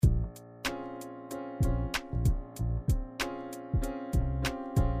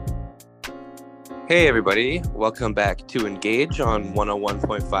Hey everybody, welcome back to Engage on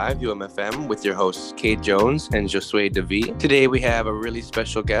 101.5 UMFM with your hosts Kate Jones and Josue Devi. Today we have a really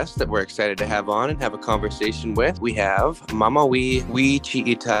special guest that we're excited to have on and have a conversation with. We have Mawi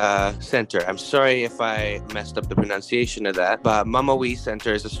Itata Center. I'm sorry if I messed up the pronunciation of that, but Mawi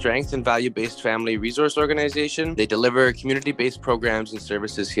Center is a strength and value-based family resource organization. They deliver community-based programs and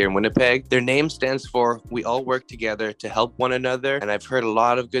services here in Winnipeg. Their name stands for We All Work Together to Help One Another, and I've heard a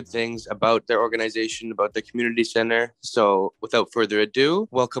lot of good things about their organization, about the community center. So without further ado,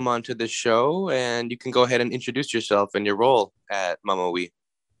 welcome onto the show, and you can go ahead and introduce yourself and your role at Mawi.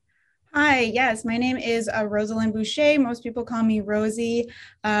 Hi, yes, my name is Rosalyn Boucha. Most people call me Rosie.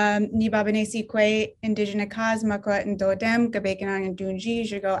 Ni babanesi kwe Indigenous Kaz Makwa Ndodem Gabekanang and Dunji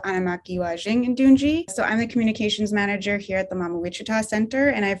Jigo Anamaki Wajing and Dunji. So I'm the communications manager here at the Mawi Wichita Center,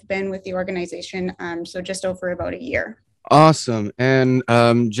 and I've been with the organization so just over about a year. Awesome. And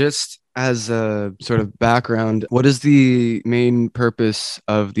just as a sort of background, what is the main purpose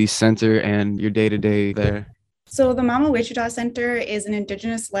of the center and your day-to-day there? So the Mawi Wichita Center is an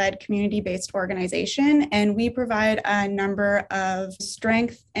Indigenous-led community-based organization, and we provide a number of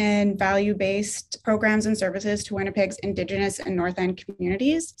strength and value-based programs and services to Winnipeg's Indigenous and North End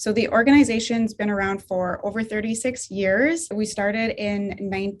communities. So the organization's been around for over 36 years. We started in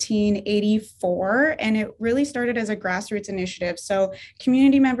 1984, and it really started as a grassroots initiative. So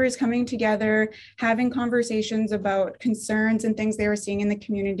community members coming together, having conversations about concerns and things they were seeing in the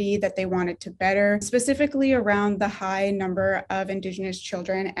community that they wanted to better, specifically around the high number of Indigenous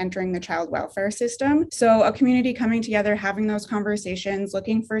children entering the child welfare system. So a community coming together, having those conversations,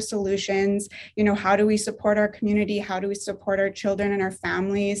 looking for solutions. How do we support our community? How do we support our children and our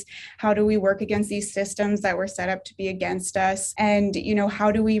families? How do we work against these systems that were set up to be against us? And,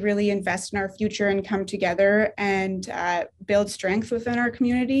 how do we really invest in our future and come together and build strength within our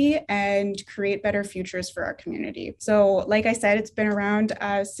community and create better futures for our community? So like I said, it's been around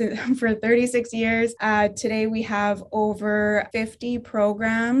for 36 years. Today, we have over 50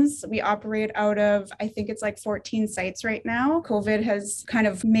 programs. We operate out of, I think it's like 14 sites right now. COVID has kind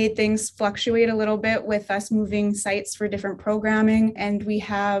of made things fluctuate a little bit with us moving sites for different programming. And we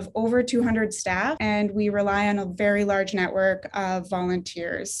have over 200 staff, and we rely on a very large network of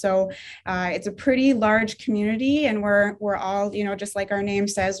volunteers. So it's a pretty large community, and we're all, just like our name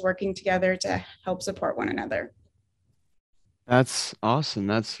says, working together to help support one another. That's awesome.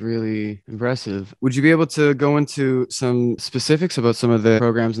 That's really impressive. Would you be able to go into some specifics about some of the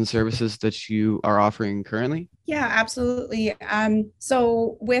programs and services that you are offering currently? Yeah, absolutely.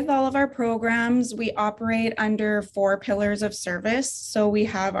 So with all of our programs, we operate under 4 pillars of service. So we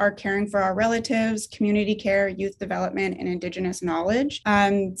have our caring for our relatives, community care, youth development, and Indigenous knowledge.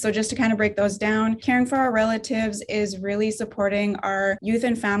 So just to kind of break those down, caring for our relatives is really supporting our youth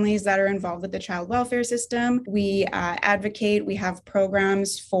and families that are involved with the child welfare system. We advocate, we have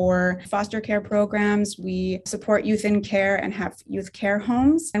programs for foster care programs. We support youth in care and have youth care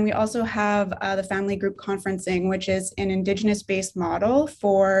homes. And we also have the family group conferencing, which is an Indigenous-based model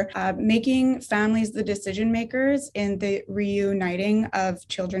for making families the decision makers in the reuniting of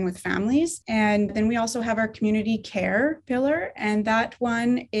children with families. And then we also have our community care pillar, and that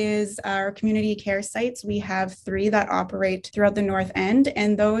one is our community care sites. We have 3 that operate throughout the North End,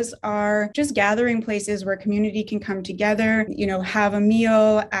 and those are just gathering places where community can come together, have a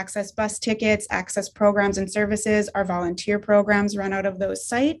meal, access bus tickets, access programs and services. Our volunteer programs run out of those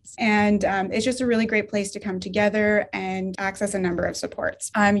sites, and it's just a really great place to come together and access a number of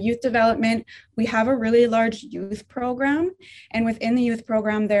supports. Youth development, we have a really large youth program, and within the youth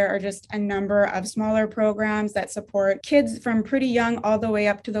program, there are just a number of smaller programs that support kids from pretty young all the way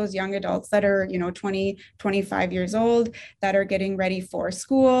up to those young adults that are, 20, 25 years old, that are getting ready for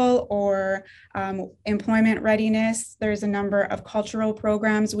school or employment readiness. There's a number of cultural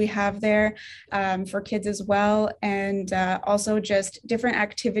programs we have there for kids as well, and also just different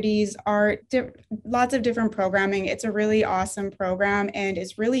activities, art, lots of different programming. It's a really awesome program, and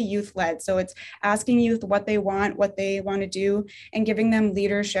it's really youth-led. So it's asking youth what they want to do, and giving them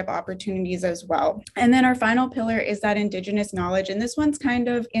leadership opportunities as well. And then our final pillar is that Indigenous knowledge. And this one's kind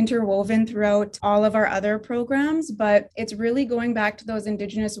of interwoven throughout all of our other programs, but it's really going back to those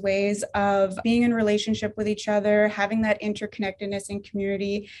Indigenous ways of being in relationship with each other, having that interconnectedness in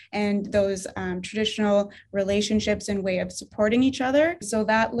community, and those traditional relationships and way of supporting each other. So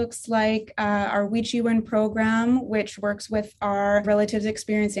that looks like our Wichiwin program program, which works with our relatives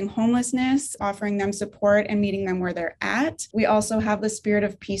experiencing homelessness, offering them support and meeting them where they're at. We also have the Spirit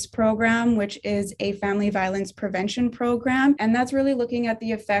of Peace program, which is a family violence prevention program. And that's really looking at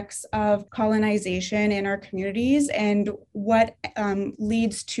the effects of colonization in our communities and what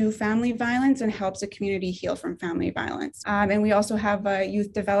leads to family violence and helps a community heal from family violence. And we also have a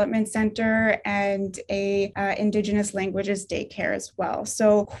youth development center and a Indigenous languages daycare as well.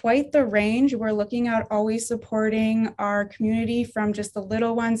 So quite the range. We're looking at always supporting our community from just the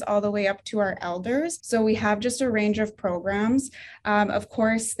little ones all the way up to our elders. So we have just a range of programs. Of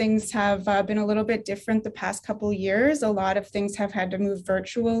course, things have been a little bit different the past couple of years. A lot of things have had to move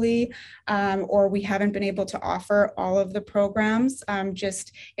virtually, or we haven't been able to offer all of the programs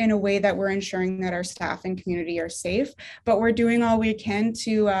just in a way that we're ensuring that our staff and community are safe. But we're doing all we can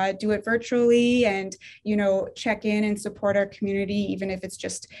to do it virtually and, check in and support our community, even if it's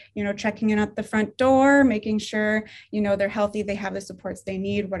just, checking in at the front door, making sure, they're healthy, they have the supports they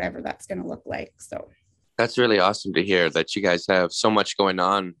need, whatever that's going to look like. So that's really awesome to hear that you guys have so much going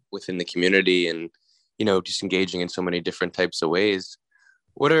on within the community and, just engaging in so many different types of ways.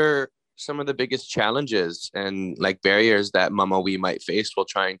 What are some of the biggest challenges and barriers that Mawi might face while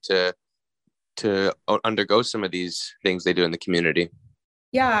trying to undergo some of these things they do in the community?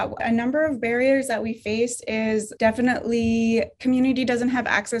 Yeah, a number of barriers that we face is definitely community doesn't have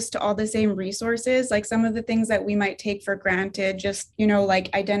access to all the same resources. Like some of the things that we might take for granted, just,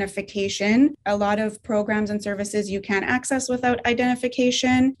 like identification. A lot of programs and services you can't access without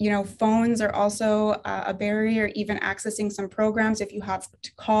identification. Phones are also a barrier, even accessing some programs if you have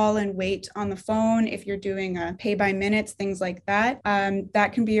to call and wait on the phone, if you're doing a pay by minutes, things like that.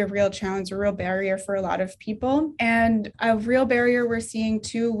 That can be a real challenge, a real barrier for a lot of people. And a real barrier we're seeing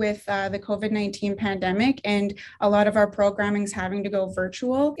too with the COVID-19 pandemic and a lot of our programming is having to go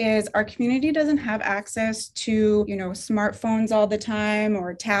virtual is our community doesn't have access to, smartphones all the time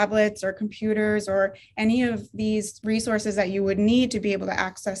or tablets or computers or any of these resources that you would need to be able to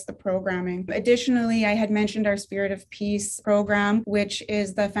access the programming. Additionally, I had mentioned our Spirit of Peace program, which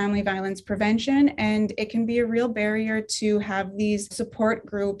is the family violence prevention, and it can be a real barrier to have these support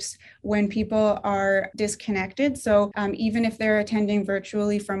groups when people are disconnected. So even if they're attending virtually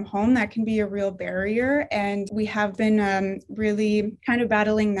from home, that can be a real barrier. And we have been really kind of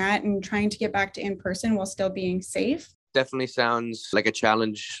battling that and trying to get back to in person while still being safe. Definitely sounds like a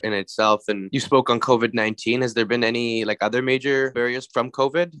challenge in itself. And you spoke on COVID-19. Has there been any other major barriers from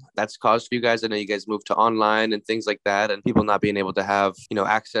COVID that's caused for you guys? I know you guys moved to online and things like that, and people not being able to have,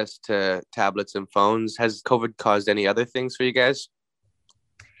 access to tablets and phones. Has COVID caused any other things for you guys?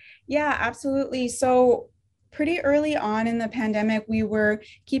 Yeah, absolutely. So pretty early on in the pandemic, we were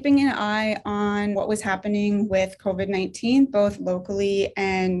keeping an eye on what was happening with COVID-19, both locally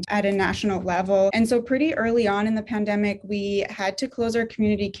and at a national level. And so pretty early on in the pandemic, we had to close our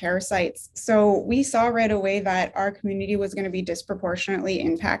community care sites. So we saw right away that our community was going to be disproportionately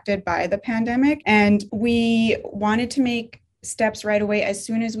impacted by the pandemic. And we wanted to make steps right away as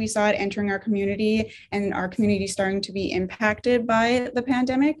soon as we saw it entering our community and our community starting to be impacted by the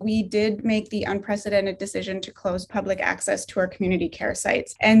pandemic. We did make the unprecedented decision to close public access to our community care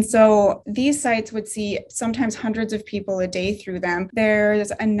sites. And so these sites would see sometimes hundreds of people a day through them. There's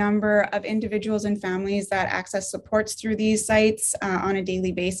a number of individuals and families that access supports through these sites on a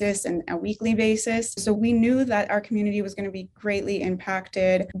daily basis and a weekly basis. So we knew that our community was going to be greatly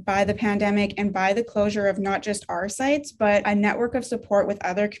impacted by the pandemic and by the closure of not just our sites, but a network of support with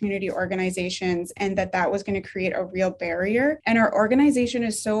other community organizations, and that was going to create a real barrier. And our organization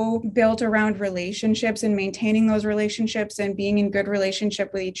is so built around relationships and maintaining those relationships and being in good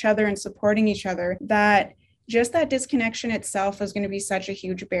relationship with each other and supporting each other that just that disconnection itself was going to be such a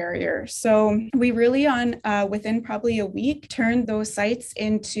huge barrier. So we really within probably a week, turned those sites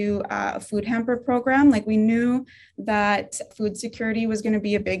into a food hamper program. We knew that food security was going to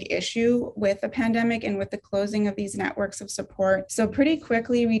be a big issue with the pandemic and with the closing of these networks of support. So pretty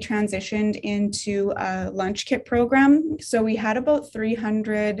quickly, we transitioned into a lunch kit program. So we had about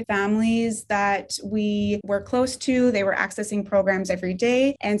 300 families that we were close to. They were accessing programs every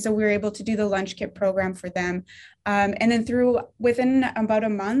day. And so we were able to do the lunch kit program for them. And then within about a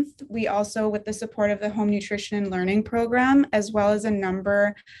month, we also, with the support of the Home Nutrition and Learning Program, as well as a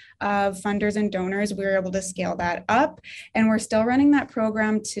number of funders and donors, we were able to scale that up. And we're still running that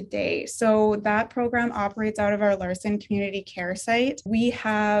program today. So that program operates out of our Larson Community Care site. We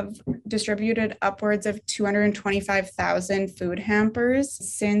have distributed upwards of 225,000 food hampers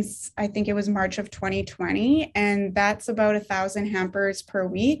since I think it was March of 2020. And that's about 1,000 hampers per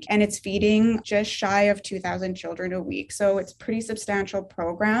week. And it's feeding just shy of 2,000 children children a week. So it's a pretty substantial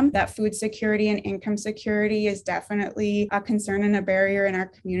program. That food security and income security is definitely a concern and a barrier in our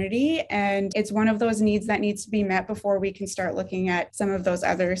community. And it's one of those needs that needs to be met before we can start looking at some of those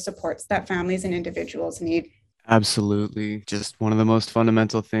other supports that families and individuals need. Absolutely. Just one of the most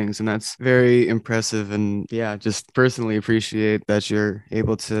fundamental things. And that's very impressive. And yeah, just personally appreciate that you're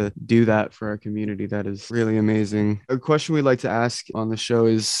able to do that for our community. That is really amazing. A question we like to ask on the show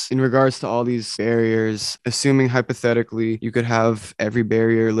is in regards to all these barriers, assuming hypothetically you could have every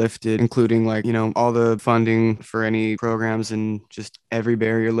barrier lifted, including like, all the funding for any programs and just every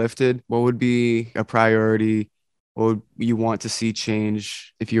barrier lifted, what would be a priority? What would you want to see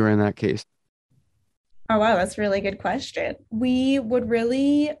change if you were in that case? Oh, wow, that's a really good question. We would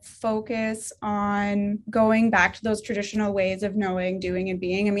really focus on going back to those traditional ways of knowing, doing, and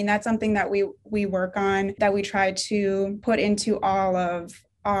being. I mean, that's something that we work on, that we try to put into all of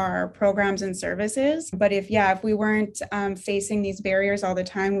our programs and services. But if we weren't facing these barriers all the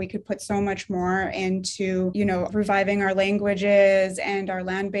time, we could put so much more into, reviving our languages and our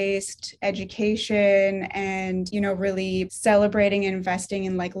land-based education and, really celebrating and investing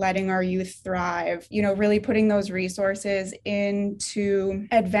in like letting our youth thrive, really putting those resources into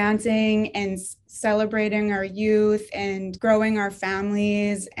advancing and celebrating our youth and growing our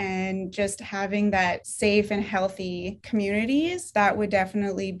families and just having that safe and healthy communities. That would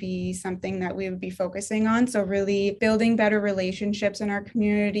definitely be something that we would be focusing on. So really building better relationships in our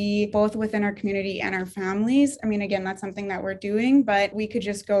community, both within our community and our families. I mean, again, that's something that we're doing, but we could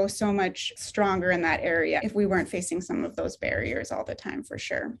just go so much stronger in that area if we weren't facing some of those barriers all the time, for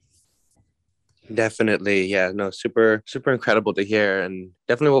sure. Definitely. Yeah, no, super, super incredible to hear, and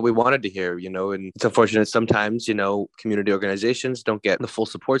definitely what we wanted to hear, and it's unfortunate sometimes, community organizations don't get the full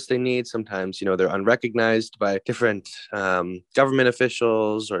supports they need. Sometimes, they're unrecognized by different government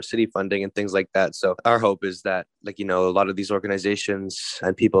officials or city funding and things like that. So our hope is that, a lot of these organizations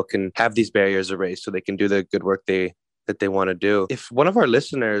and people can have these barriers erased so they can do the good work that they want to do. If one of our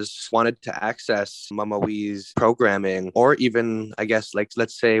listeners wanted to access Mawi's programming, or even, I guess, like,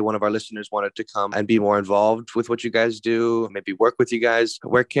 let's say one of our listeners wanted to come and be more involved with what you guys do, maybe work with you guys,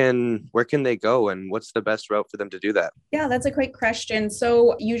 where can they go, and what's the best route for them to do that? Yeah, that's a great question.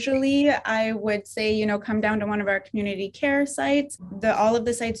 So usually I would say, come down to one of our community care sites. All of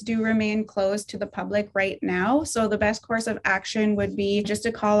the sites do remain closed to the public right now. So the best course of action would be just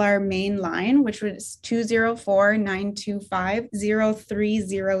to call our main line, which was 204-925-0300.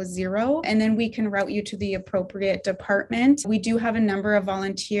 And then we can route you to the appropriate department. We do have a number of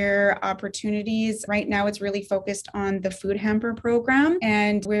volunteer opportunities. Right now, it's really focused on the food hamper program,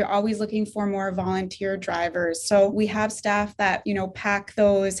 and we're always looking for more volunteer drivers. So we have staff that, pack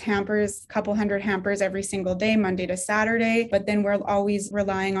those hampers, a couple hundred hampers every single day, Monday to Saturday. But then we're always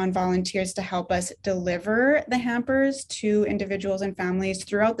relying on volunteers to help us deliver the hampers to individuals and families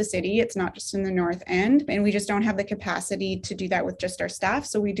throughout the city. It's not just in the North End, and we just don't have the capacity to do that with just our staff.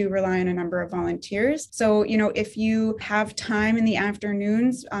 So we do rely on a number of volunteers. So, if you have time in the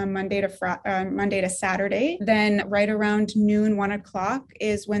afternoons, Monday to Saturday, then right around noon, 1:00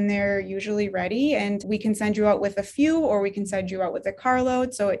 is when they're usually ready. And we can send you out with a few, or we can send you out with a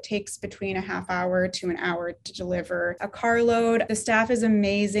carload. So it takes between a half hour to an hour to deliver a carload. The staff is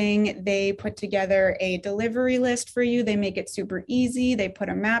amazing. They put together a delivery list for you. They make it super easy. They put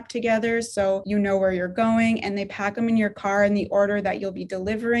a map together so you know where you're going, and they pack them in your car in the order that you'll be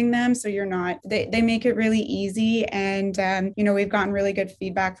delivering them. So they make it really easy. And, we've gotten really good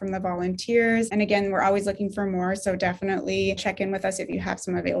feedback from the volunteers. And again, we're always looking for more. So definitely check in with us if you have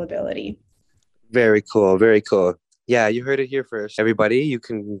some availability. Very cool. Very cool. Yeah, you heard it here first. Everybody, you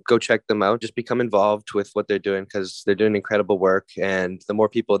can go check them out. Just become involved with what they're doing, because they're doing incredible work. And the more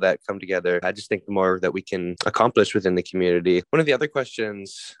people that come together, I just think the more that we can accomplish within the community. One of the other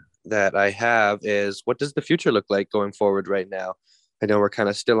questions that I have is, what does the future look like going forward right now? I know we're kind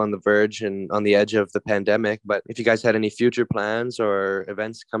of still on the verge and on the edge of the pandemic, but if you guys had any future plans or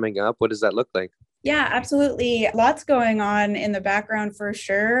events coming up, what does that look like? Yeah, absolutely. Lots going on in the background for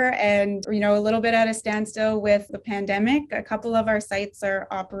sure. And, a little bit at a standstill with the pandemic. A couple of our sites are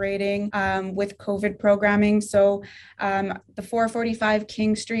operating with COVID programming. So the 445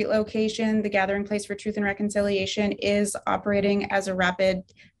 King Street location, the Gathering Place for Truth and Reconciliation, is operating as a rapid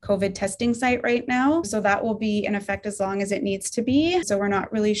COVID testing site right now. So that will be in effect as long as it needs to be. So we're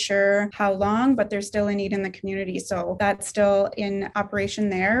not really sure how long, but there's still a need in the community. So that's still in operation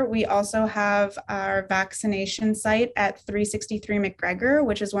there. We also have our vaccination site at 363 McGregor,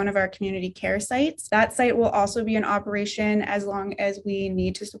 which is one of our community care sites. That site will also be in operation as long as we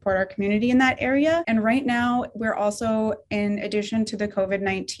need to support our community in that area. And right now, we're also, in addition to the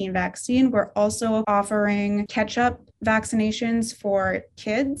COVID-19 vaccine, we're also offering catch-up vaccinations for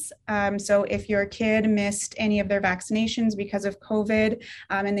kids. So if your kid missed any of their vaccinations because of COVID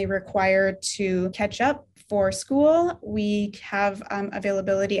and they require to catch up for school, we have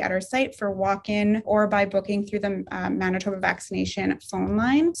availability at our site for walk-in or by booking through the Manitoba vaccination phone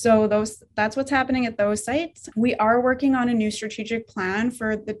line. So that's what's happening at those sites. We are working on a new strategic plan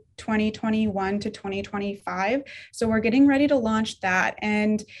for the 2021 to 2025. So we're getting ready to launch that.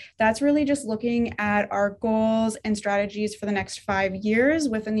 And that's really just looking at our goals and strategies for the next 5 years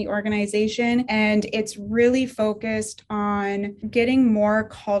within the organization. And it's really focused on getting more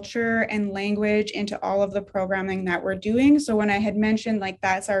culture and language into all of the programming that we're doing. So when I had mentioned like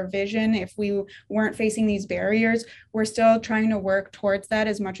that's our vision, if we weren't facing these barriers, we're still trying to work towards that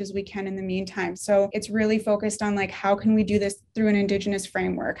as much as we can in the meantime. So it's really focused on like, how can we do this through an Indigenous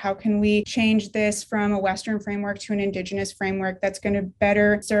framework? How can we change this from a Western framework to an Indigenous framework that's going to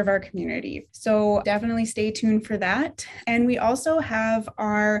better serve our community? So definitely stay tuned for that. And we also have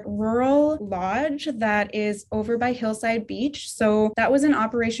our rural lodge that is over by Hillside Beach. So that was in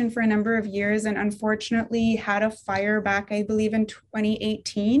operation for a number of years and unfortunately had a fire back, I believe, in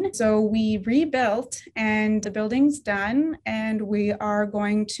 2018. So we rebuilt and the building's done and we are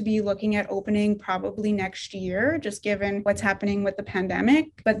going to be looking at opening probably next year, just given what's happening with the pandemic.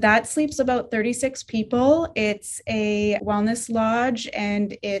 But that sleeps about 36 people. It's a wellness lodge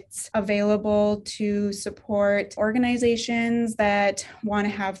and it's available to support organizations that want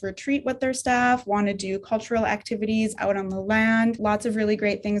to have retreat with their staff, want to do cultural activities out on the land. Lots of really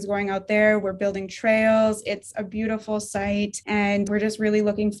great things going out there. We're building trails. It's a beautiful site and we're just really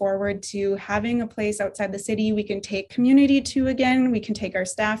looking forward to having a place outside the city we can take community to again, we can take our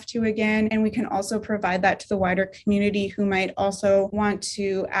staff to again, and we can also provide that to the wider community who might also want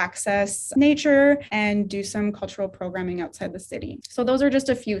to access nature and do some cultural programming outside the city. So those are just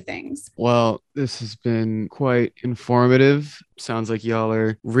a few things. Well, this has been quite informative. Sounds like y'all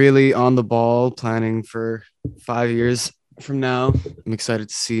are really on the ball, planning for 5 years from now. I'm excited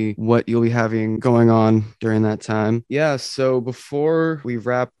to see what you'll be having going on during that time. Yeah, so before we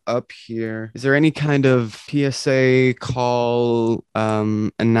wrap up here, is there any kind of PSA call,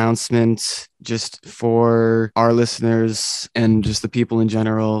 announcement just for our listeners and just the people in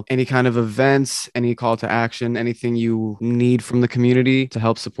general? Any kind of events, any call to action, anything you need from the community to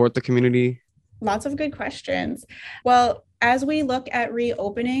help support the community? Lots of good questions. Well, as we look at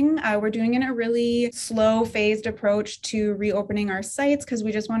reopening, we're doing in a really slow phased approach to reopening our sites because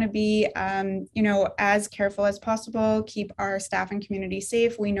we just want to be, as careful as possible, keep our staff and community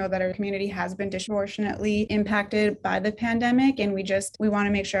safe. We know that our community has been disproportionately impacted by the pandemic and we want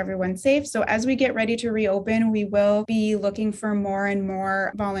to make sure everyone's safe. So as we get ready to reopen, we will be looking for more and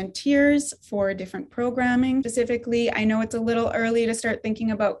more volunteers for different programming. Specifically, I know it's a little early to start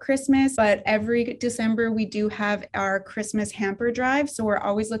thinking about Christmas, but every December we do have our Christmas hamper drive. So we're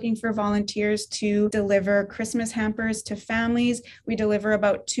always looking for volunteers to deliver Christmas hampers to families. We deliver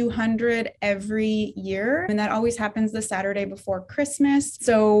about 200 every year, and that always happens the Saturday before Christmas.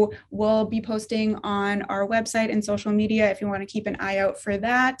 So we'll be posting on our website and social media if you want to keep an eye out for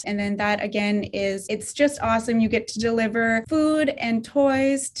that. And then that again it's just awesome. You get to deliver food and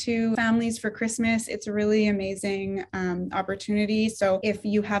toys to families for Christmas. It's a really amazing opportunity. So if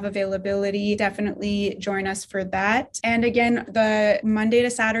you have availability, definitely join us for that. And again, the Monday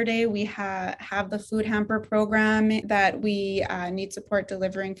to Saturday, we have the food hamper program that we need support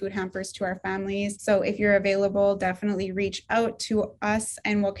delivering food hampers to our families. So if you're available, definitely reach out to us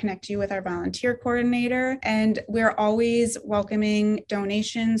and we'll connect you with our volunteer coordinator. And we're always welcoming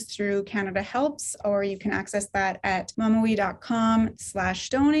donations through Canada Helps, or you can access that at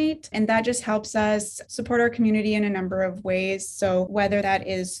mawi.com/donate. And that just helps us support our community in a number of ways. So whether that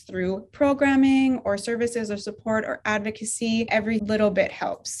is through programming or services or support or advocacy, every little bit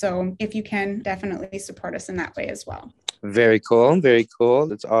helps. So if you can, definitely support us in that way as well. Very cool. Very cool.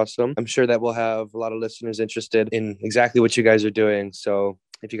 That's awesome. I'm sure that we'll have a lot of listeners interested in exactly what you guys are doing. So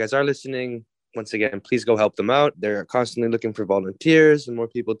if you guys are listening, once again, please go help them out. They're constantly looking for volunteers and more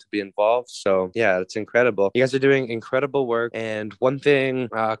people to be involved. So yeah, it's incredible. You guys are doing incredible work. And one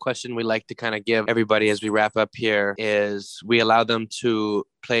question we like to kind of give everybody as we wrap up here is we allow them to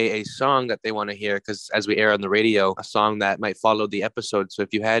play a song that they want to hear, because as we air on the radio, a song that might follow the episode. So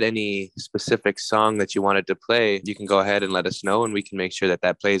if you had any specific song that you wanted to play, you can go ahead and let us know, and we can make sure that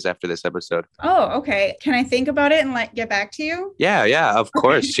that plays after this episode. Oh, okay. Can I think about it and get back to you? Yeah, of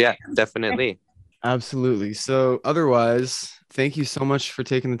course. Yeah, definitely. Absolutely. So otherwise, thank you so much for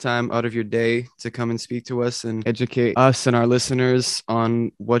taking the time out of your day to come and speak to us and educate us and our listeners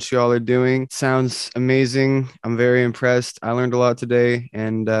on what y'all are doing. Sounds amazing. I'm very impressed. I learned a lot today.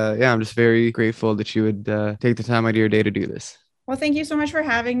 And I'm just very grateful that you would take the time out of your day to do this. Well, thank you so much for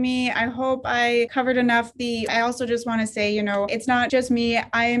having me. I hope I covered enough. I also just want to say, it's not just me.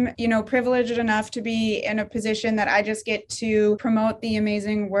 I'm, privileged enough to be in a position that I just get to promote the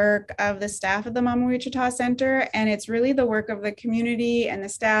amazing work of the staff at the Mawi Itata Center. And it's really the work of the community and the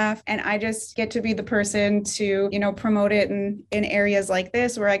staff. And I just get to be the person to, promote it in areas like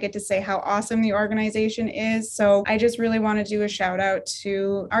this, where I get to say how awesome the organization is. So I just really want to do a shout out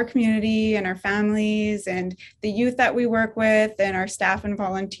to our community and our families and the youth that we work with, and our staff and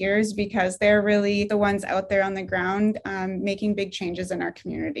volunteers, because they're really the ones out there on the ground making big changes in our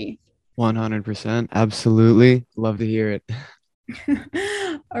community. 100%. Absolutely. Love to hear it.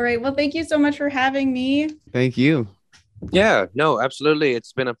 All right. Well, thank you so much for having me. Thank you. Yeah, no, absolutely.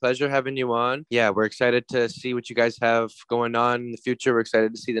 It's been a pleasure having you on. Yeah, we're excited to see what you guys have going on in the future. We're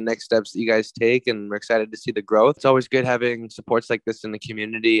excited to see the next steps that you guys take, and we're excited to see the growth. It's always good having supports like this in the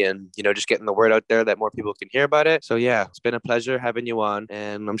community, and, just getting the word out there that more people can hear about it. So yeah, it's been a pleasure having you on,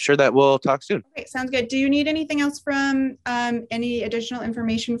 and I'm sure that we'll talk soon. Okay, sounds good. Do you need anything else from any additional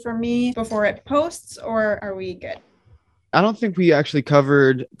information from me before it posts, or are we good? I don't think we actually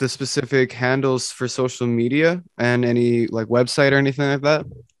covered the specific handles for social media and any website or anything like that.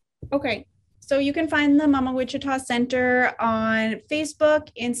 Okay. So you can find the Mawi Wichita Center on Facebook,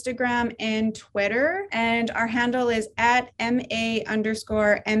 Instagram, and Twitter. And our handle is at MA_MAWI.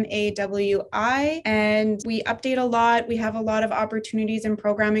 And we update a lot. We have a lot of opportunities and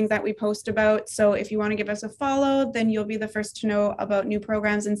programming that we post about. So if you want to give us a follow, then you'll be the first to know about new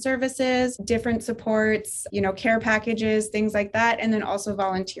programs and services, different supports, care packages, things like that. And then also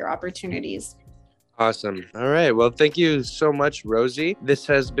volunteer opportunities. Awesome. All right. Well, thank you so much, Rosie. This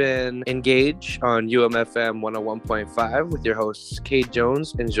has been Engage on UMFM 101.5 with your hosts, Kate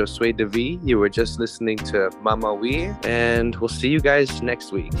Jones and Josue Devi. You were just listening to Mawi, and we'll see you guys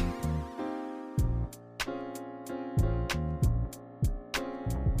next week.